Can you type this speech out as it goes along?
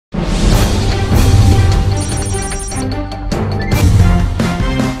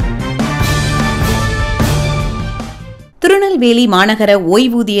திருநெல்வேலி மாநகர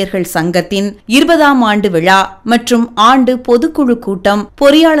ஓய்வூதியர்கள் சங்கத்தின் 20ஆம் ஆண்டு விழா மற்றும் ஆண்டு பொதுக்குழு கூட்டம்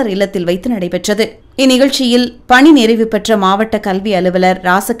பொறியாளர் இல்லத்தில் வைத்து நடைபெற்றது. இந்நிகழ்ச்சியில் பணி நிறைவு பெற்ற மாவட்ட கல்வி அலுவலர்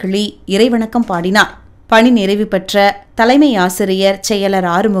ராசகிளி இறைவணக்கம் பாடினார். பணி நிறைவு பெற்ற தலைமை ஆசிரியர் செயலர்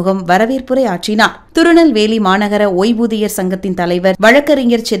ஆறுமுகம் வரவேற்புரை ஆற்றினார். திருநெல்வேலி மாநகர ஓய்வூதியர் சங்கத்தின் தலைவர்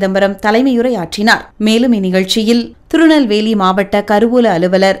வழக்கறிஞர் சிதம்பரம் தலைமையுரை ஆற்றினார். மேலும் இந்நிகழ்ச்சியில் திருநெல்வேலி மாவட்ட கருவூல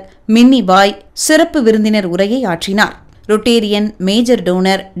அலுவலர் மின்னிபாய் சிறப்பு விருந்தினர் உரையை ஆற்றினார். Rotarian major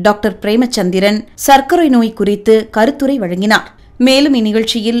toner doctor Premachandran சர்க்கரை நோய் குறித்து கருத்துரை வழங்கினார். மேலும்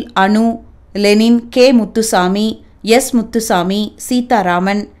இந்நிகழ்ச்சியில் அனு, Lenin, K. Muthusamy, S. Muthusamy,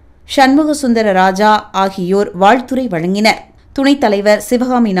 Sitharaman, Shanmugasundara ராஜா ஆகியோர் வாழ்த்துரை வழங்கினர். துணைத் தலைவர்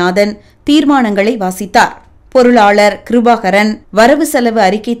சிவகாமிநாதன் தீர்மானங்களை வாசித்தார். பொருளாளர் கிருபாகரன் வரவு செலவு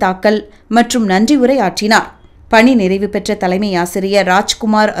அறிக்கை தாக்கல் மற்றும் நன்றி உரை ஆற்றினார். பணி நிறைவு பெற்ற தலைமை ஆசிரியர்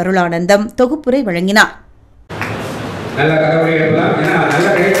ராஜ்குமார் அருளானந்தம் தொகுப்புரை வழங்கினார்.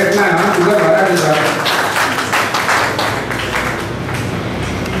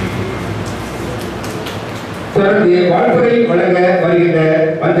 தொடர்ந்து வாழ்த்துறை வழங்க வருகின்ற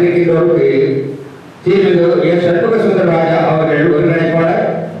வந்திருக்கின்றோருக்கு ஸ்ரீமதி எஸ். சண்முகசுந்தர ராஜா அவர்கள் ஒருங்கிணைப்பாளர்,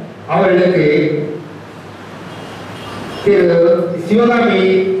 அவர்களுக்கு திரு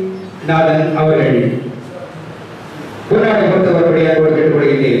சிவகாமிநாதன் அவர்கள் பொன்னாடை கொடுத்து வரும்படியாக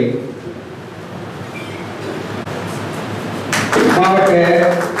கேட்டுக்கொள்கிறேன். மாவட்ட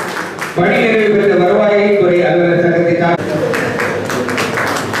பணி நிறைவு பெற்ற வருவாய்த்துறை அலுவலர் சங்கத்தின்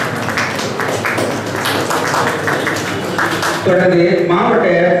தொடர்ந்து மாவட்ட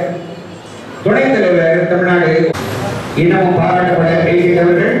துணைத் தலைவர் தமிழ்நாடு இன்னமும் பாராட்டப்பட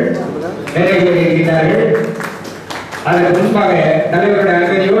இருக்கின்றவர்கள் நிறைய பேர் இருக்கின்றார்கள். அதற்கு முன்பாக தலைவருடைய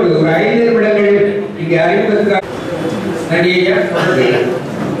அனுமதியோடு ஒரு 5 நிமிடங்கள் இங்கே அறிவிப்பதற்காக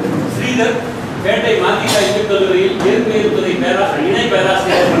ஸ்ரீதர் பேட்டை மாத்திகா இந்து கல்லூரியில் இயற்பியல் துறை இணை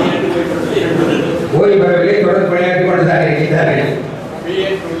பேராசிரியர் பணியாற்றி ஓய்வு பெறவில்லை, தொடர்ந்து பணியாற்றிக் கொண்டுதான் இருக்கின்றார்கள்.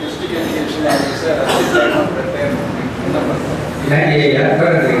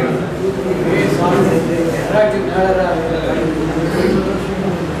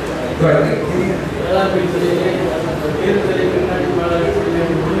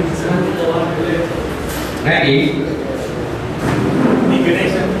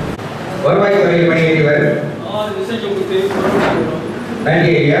 வருவாய்த்துறையில் பணியேறியவர்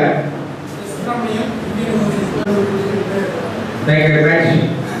நன்றி ஐயா. Thank you very much.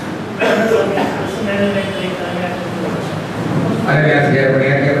 அனைவரும்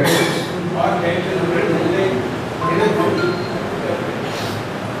பணியாற்றியவர்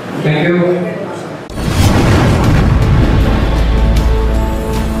Thank you.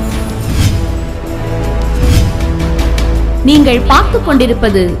 நீங்கள் பார்த்துக்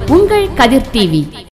கொண்டிருப்பது உங்கள் கதிர் டிவி.